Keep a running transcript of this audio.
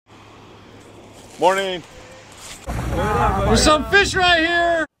Morning. There's some fish right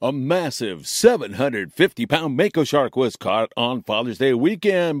here. A massive 750-pound mako shark was caught on Father's Day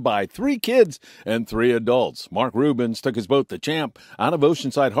weekend by 3 kids and 3 adults. Mark Rubens took his boat, the Champ, out of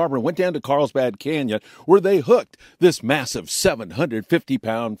Oceanside Harbor and went down to Carlsbad Canyon, where they hooked this massive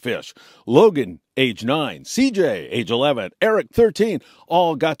 750-pound fish. Logan, age 9, CJ, age 11, Eric, 13,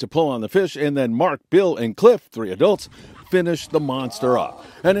 all got to pull on the fish, and then Mark, Bill, and Cliff, 3 adults, finished the monster off.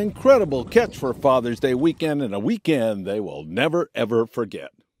 An incredible catch for Father's Day weekend, and a weekend they will never, ever forget.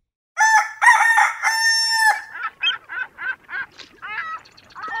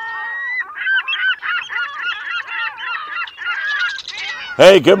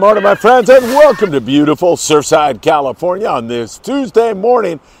 Hey, good morning, my friends, and welcome to beautiful Surfside, California on this Tuesday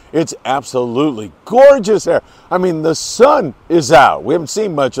morning. It's absolutely gorgeous here. I mean, the sun is out. We haven't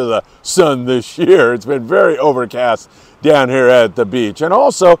seen much of the sun this year. It's been very overcast down here at the beach. And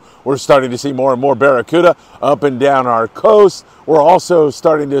also, we're starting to see more and more barracuda up and down our coast. We're also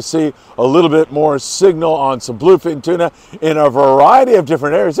starting to see a little bit more signal on some bluefin tuna in a variety of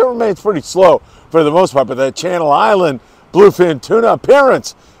different areas. It remains pretty slow for the most part, but that Channel Island bluefin tuna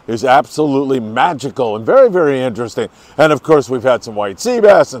appearance is absolutely magical and very, very interesting. And of course, we've had some white sea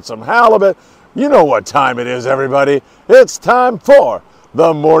bass and some halibut. You know what time it is, everybody. It's time for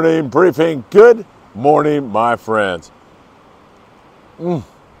the morning briefing. Good morning, my friends.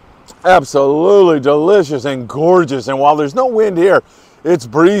 Absolutely delicious and gorgeous. And while there's no wind here, it's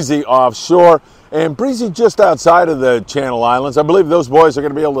breezy offshore and breezy just outside of the Channel Islands. I believe those boys are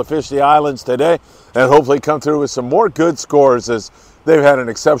going to be able to fish the islands today and hopefully come through with some more good scores, as they've had an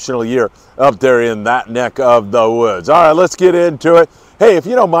exceptional year up there in that neck of the woods. All right, let's get into it. Hey, if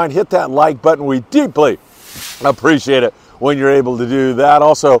you don't mind, hit that like button. We deeply appreciate it when you're able to do that.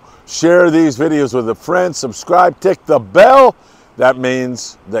 Also, share these videos with a friend, subscribe, tick the bell. That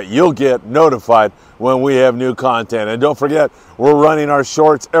means that you'll get notified when we have new content. And don't forget, we're running our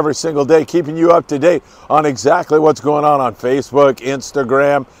shorts every single day, keeping you up to date on exactly what's going on Facebook,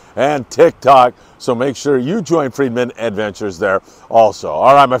 Instagram, and TikTok. So make sure you join Friedman Adventures there also.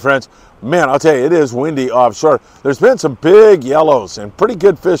 All right, my friends. Man, I'll tell you, it is windy offshore. There's been some big yellows and pretty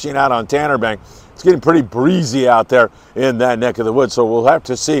good fishing out on Tanner Bank. It's getting pretty breezy out there in that neck of the woods, so we'll have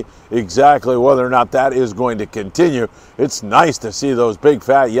to see exactly whether or not that is going to continue. It's nice to see those big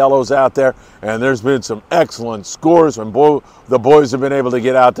fat yellows out there, and there's been some excellent scores when the boys have been able to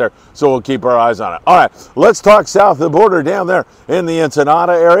get out there, so we'll keep our eyes on it. All right, let's talk south of the border down there in the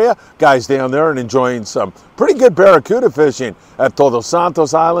Ensenada area. Guys down there and enjoying some pretty good barracuda fishing at Todos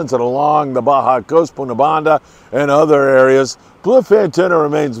Santos Islands and along the Baja Coast, Punta Banda, and other areas. Bluefin tuna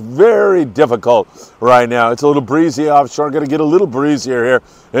remains very difficult right now. It's a little breezy offshore. Going to get a little breezier here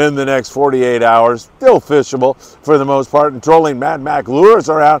in the next 48 hours. Still fishable for the most part. And trolling Mad Mac lures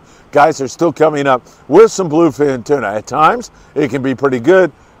are out. Guys are still coming up with some bluefin tuna. At times, it can be pretty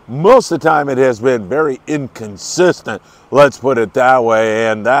good. Most of the time, it has been very inconsistent. Let's put it that way.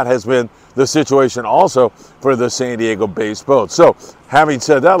 And that has been the situation also for the San Diego-based boats. So, having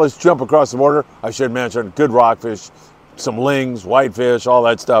said that, let's jump across the border. I should mention good rockfish, some lings, whitefish, all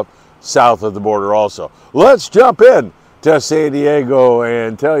that stuff south of the border also. Let's jump in to San Diego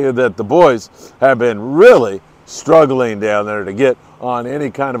and tell you that the boys have been really struggling down there to get on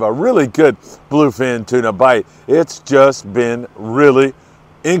any kind of a really good bluefin tuna bite. It's just been really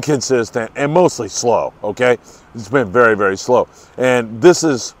inconsistent and mostly slow, okay? It's been very, very slow. And this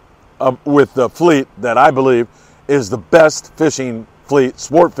is with the fleet that I believe is the best fishing fleet,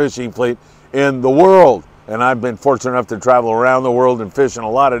 sport fishing fleet in the world. And I've been fortunate enough to travel around the world and fish in a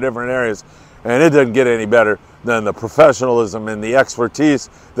lot of different areas. And it doesn't get any better than the professionalism and the expertise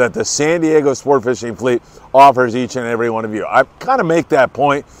that the San Diego Sport Fishing Fleet offers each and every one of you. I kind of make that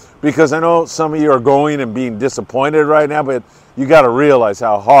point because I know some of you are going and being disappointed right now, but you got to realize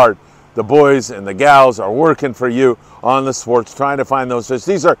how hard the boys and the gals are working for you on the sports, trying to find those fish.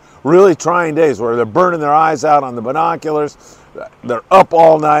 These are really trying days where they're burning their eyes out on the binoculars. They're up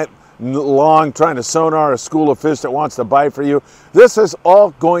all night long trying to sonar a school of fish that wants to bite for you. This is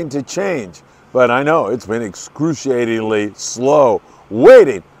all going to change, but I know it's been excruciatingly slow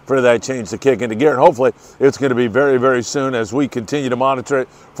waiting for that change to kick into gear, and hopefully it's going to be very, very soon as we continue to monitor it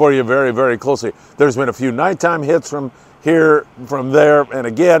for you very, very closely. There's been a few nighttime hits from here, from there, and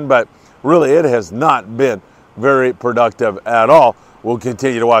again, but really it has not been very productive at all. We'll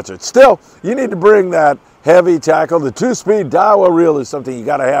continue to watch it. Still, you need to bring that heavy tackle. The 2-speed Daiwa reel is something you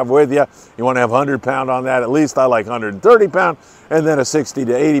got to have with you. You want to have 100 pound on that. At least I like 130 pound. And then a 60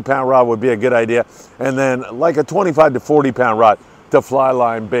 to 80 pound rod would be a good idea. And then like a 25 to 40 pound rod to fly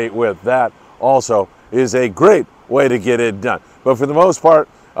line bait with. That also is a great way to get it done. But for the most part,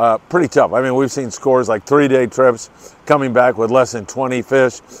 pretty tough. I mean, we've seen scores like 3-day trips coming back with less than 20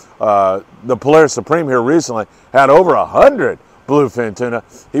 fish. The Polaris Supreme here recently had over 100 bluefin tuna.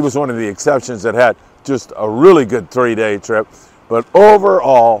 He was one of the exceptions that had just a really good 3-day trip. But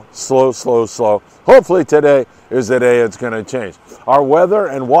overall, slow. Hopefully today is the day it's going to change. Our weather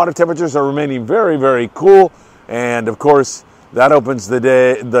and water temperatures are remaining very, very cool. And of course, that opens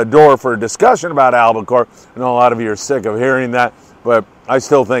the door for discussion about albacore. I know a lot of you are sick of hearing that, but I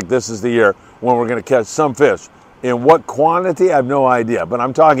still think this is the year when we're going to catch some fish. In what quantity, I have no idea. But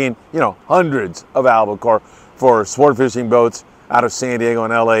I'm talking, hundreds of albacore for sport fishing boats out of San Diego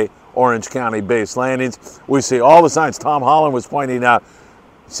and LA, Orange County based landings. We see all the signs. Tom Holland was pointing out,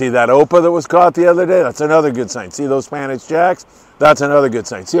 see that Opa that was caught the other day? That's another good sign. See those Spanish jacks? That's another good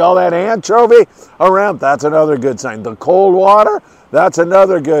sign. See all that anchovy around? That's another good sign. The cold water? That's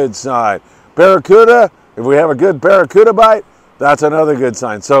another good sign. Barracuda, if we have a good barracuda bite, that's another good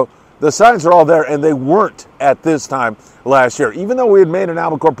sign. So the signs are all there, and they weren't at this time last year. Even though we had made an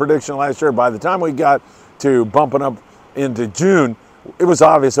albacore prediction last year, by the time we got to bumping up into June, it was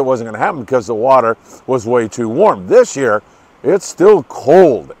obvious it wasn't going to happen because the water was way too warm. This year, it's still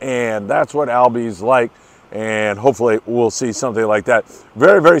cold, and that's what albies like, and hopefully we'll see something like that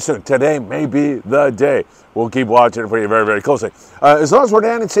very, very soon. Today may be the day. We'll keep watching it for you very, very closely. As long as we're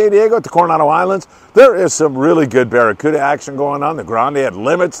down in San Diego at the Coronado Islands, there is some really good barracuda action going on. The Grande had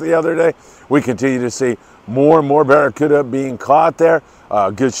limits the other day. We continue to see more and more barracuda being caught there.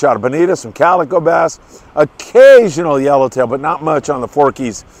 Good shot of bonita, some calico bass, occasional yellowtail, but not much on the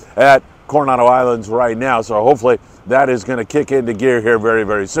Forkies at Coronado Islands right now. So hopefully that is going to kick into gear here very,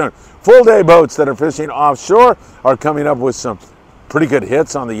 very soon. Full day boats that are fishing offshore are coming up with some pretty good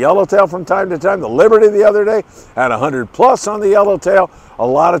hits on the yellowtail from time to time. The Liberty the other day had 100 plus on the yellowtail. A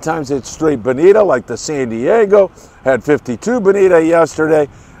lot of times it's straight bonita, like the San Diego had 52 bonita yesterday.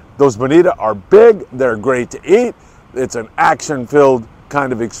 Those bonita are big. They're great to eat. It's an action-filled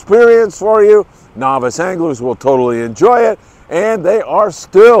kind of experience for you. Novice anglers will totally enjoy it, and they are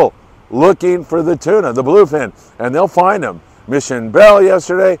still looking for the tuna, the bluefin, and they'll find them. Mission Bell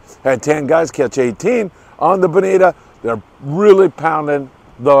yesterday had 10 guys catch 18 on the bonita. They're really pounding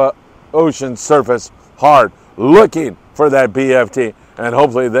the ocean surface hard, looking for that BFT, and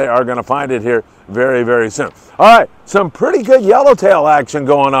hopefully they are going to find it here very, very soon. All right, some pretty good yellowtail action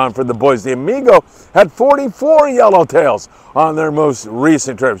going on for the boys. The Amigo had 44 yellowtails on their most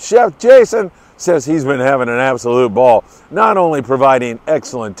recent trip. Chef Jason says he's been having an absolute ball, not only providing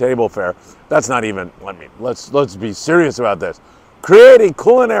excellent table fare, that's not even, let's be serious about this, creating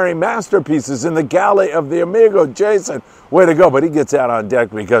culinary masterpieces in the galley of the Amigo. Jason, way to go. But he gets out on deck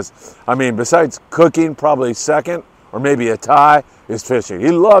because, besides cooking, probably second, or maybe a tie, is fishing.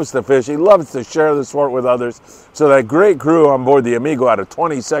 He loves to fish. He loves to share the sport with others. So that great crew on board the Amigo out of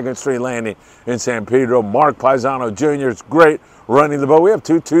 22nd Street Landing in San Pedro, Mark Paisano Jr. is great running the boat. We have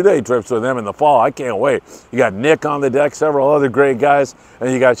two-day trips with them in the fall. I can't wait. You got Nick on the deck, several other great guys,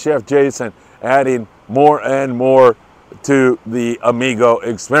 and you got Chef Jason adding more and more to the Amigo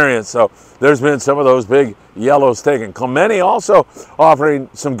experience. So there's been some of those big yellows taken. Clemente also offering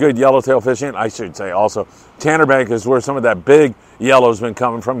some good yellowtail fishing. I should say also Tannerbank is where some of that big yellow's been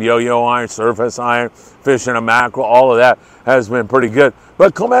coming from. Yo-yo iron, surface iron, fishing a mackerel, all of that has been pretty good.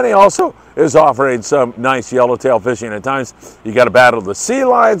 But Clemente also is offering some nice yellowtail fishing at times. You got to battle the sea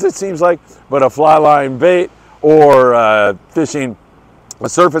lions, it seems like, but a fly line bait or fishing a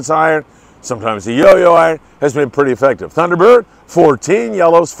surface iron, sometimes the yo-yo iron, has been pretty effective. Thunderbird, 14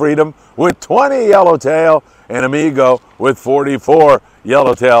 yellows, Freedom with 20 yellowtail, and Amigo with 44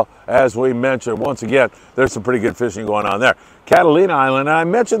 yellowtail. As we mentioned, once again, there's some pretty good fishing going on there. Catalina Island, and I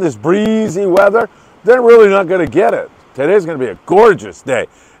mentioned this breezy weather, they're really not going to get it. Today's going to be a gorgeous day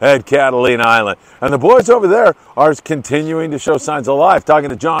at Catalina Island. And the boys over there are continuing to show signs of life. Talking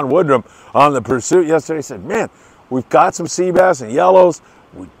to John Woodrum on the Pursuit yesterday, he said, man, we've got some sea bass and yellows.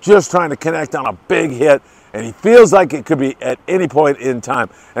 We're just trying to connect on a big hit, and he feels like it could be at any point in time.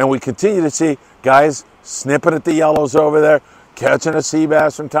 And we continue to see guys snipping at the yellows over there, catching a sea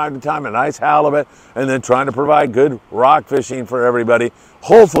bass from time to time, a nice halibut, and then trying to provide good rock fishing for everybody.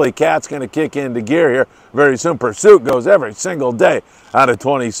 Hopefully, Cat's going to kick into gear here very soon. Pursuit goes every single day out of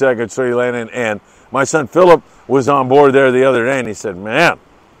 22nd Street Landing, and my son Philip was on board there the other day, and he said, man,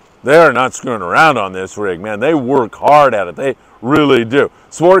 they're not screwing around on this rig, man. They work hard at it. They really do.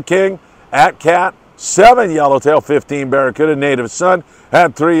 Sport King at Cat, 7 yellowtail, 15 barracuda. Native Son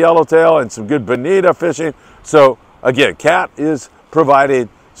had 3 yellowtail and some good bonita fishing. So, again, Cat is providing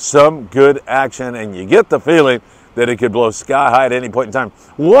some good action, and you get the feeling that it could blow sky high at any point in time.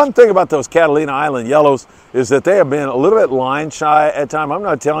 One thing about those Catalina Island yellows is that they have been a little bit line shy at times. I'm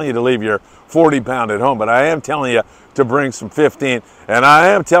not telling you to leave your 40-pound at home, but I am telling you to bring some 15, and I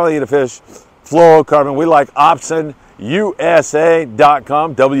am telling you to fish fluorocarbon. We like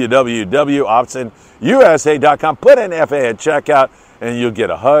OptionUSA.com, www.OptionUSA.com. Put in FA at checkout, and you'll get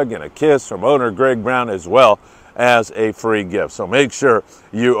a hug and a kiss from owner Greg Brown as well as a free gift. So make sure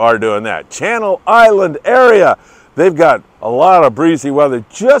you are doing that. Channel Island area, they've got a lot of breezy weather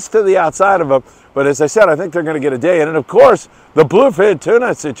just to the outside of them. But as I said, I think they're going to get a day in. And of course, the bluefin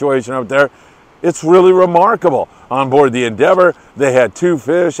tuna situation up there, it's really remarkable. On board the Endeavor, they had 2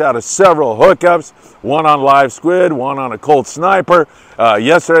 fish out of several hookups, one on live squid, one on a Colt Sniper.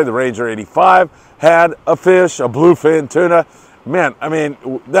 Yesterday, the Ranger 85 had a fish, a bluefin tuna. Man, I mean,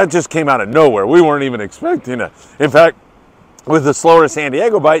 that just came out of nowhere. We weren't even expecting it. In fact, with the slower San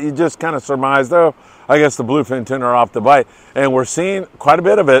Diego bite, you just kind of surmised, oh, I guess the bluefin tuna are off the bite. And we're seeing quite a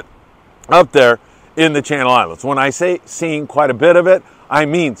bit of it up there in the Channel Islands. When I say seeing quite a bit of it, I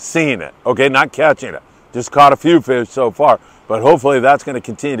mean seeing it, okay, not catching it. Just caught a few fish so far, but hopefully that's going to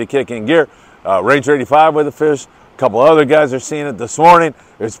continue to kick in gear. Ranger 85 with a fish. A couple other guys are seeing it this morning.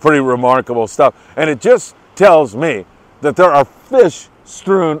 It's pretty remarkable stuff. And it just tells me that there are fish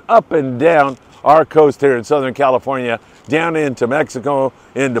strewn up and down our coast here in Southern California, down into Mexico,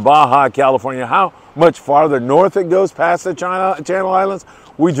 into Baja California. How much farther north it goes past the Channel Islands,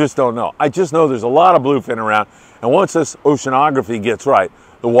 we just don't know. I just know there's a lot of bluefin around, and once this oceanography gets right,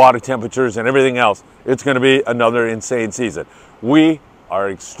 the water temperatures and everything else, it's going to be another insane season. We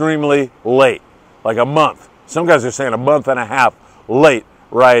are extremely late, like a month. Some guys are saying a month and a half late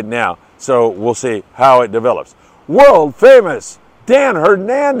right now, so we'll see how it develops. World famous Dan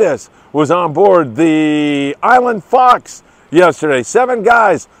Hernandez was on board the Island Fox yesterday. 7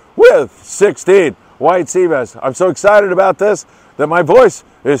 guys with 16 white sea bass. I'm so excited about this that my voice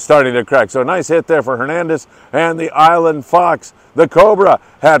is starting to crack. So nice hit there for Hernandez and the Island Fox. The Cobra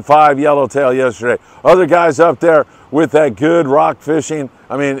had 5 yellowtail yesterday. Other guys up there with that good rock fishing.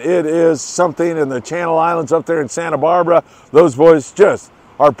 I mean, it is something in the Channel Islands up there in Santa Barbara. Those boys just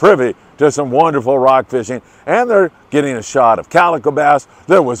are privy to some wonderful rock fishing, and they're getting a shot of calico bass.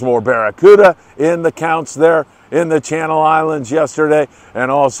 There was more barracuda in the counts there in the Channel Islands yesterday,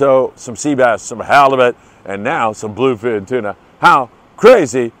 and also some sea bass, some halibut, and now some bluefin tuna. How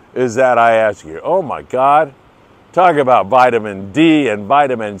crazy is that, I ask you? Oh my God. Talk about vitamin D and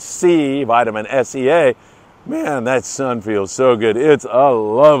vitamin C, vitamin SEA. Man, that sun feels so good. It's a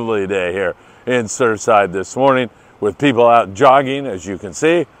lovely day here in Surfside this morning with people out jogging, as you can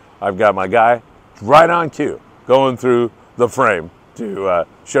see. I've got my guy right on cue going through the frame to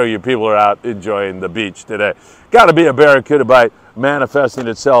show you people are out enjoying the beach today. Got to be a barracuda bite manifesting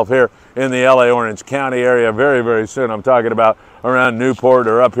itself here in the LA Orange County area very, very soon. I'm talking about around Newport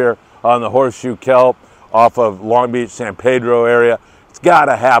or up here on the Horseshoe Kelp off of Long Beach, San Pedro area. It's got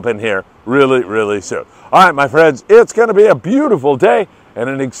to happen here really, really soon. All right, my friends, it's going to be a beautiful day and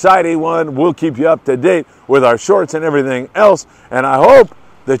an exciting one. We'll keep you up to date with our shorts and everything else, and I hope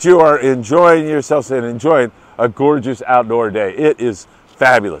that you are enjoying yourselves and enjoying a gorgeous outdoor day. It is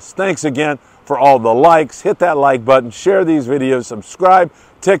fabulous. Thanks again for all the likes. Hit that like button, share these videos, subscribe,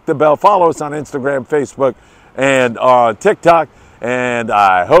 tick the bell, follow us on Instagram, Facebook, and on TikTok, and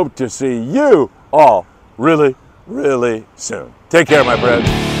I hope to see you all really, really soon. Take care, my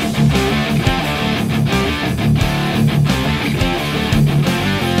friends.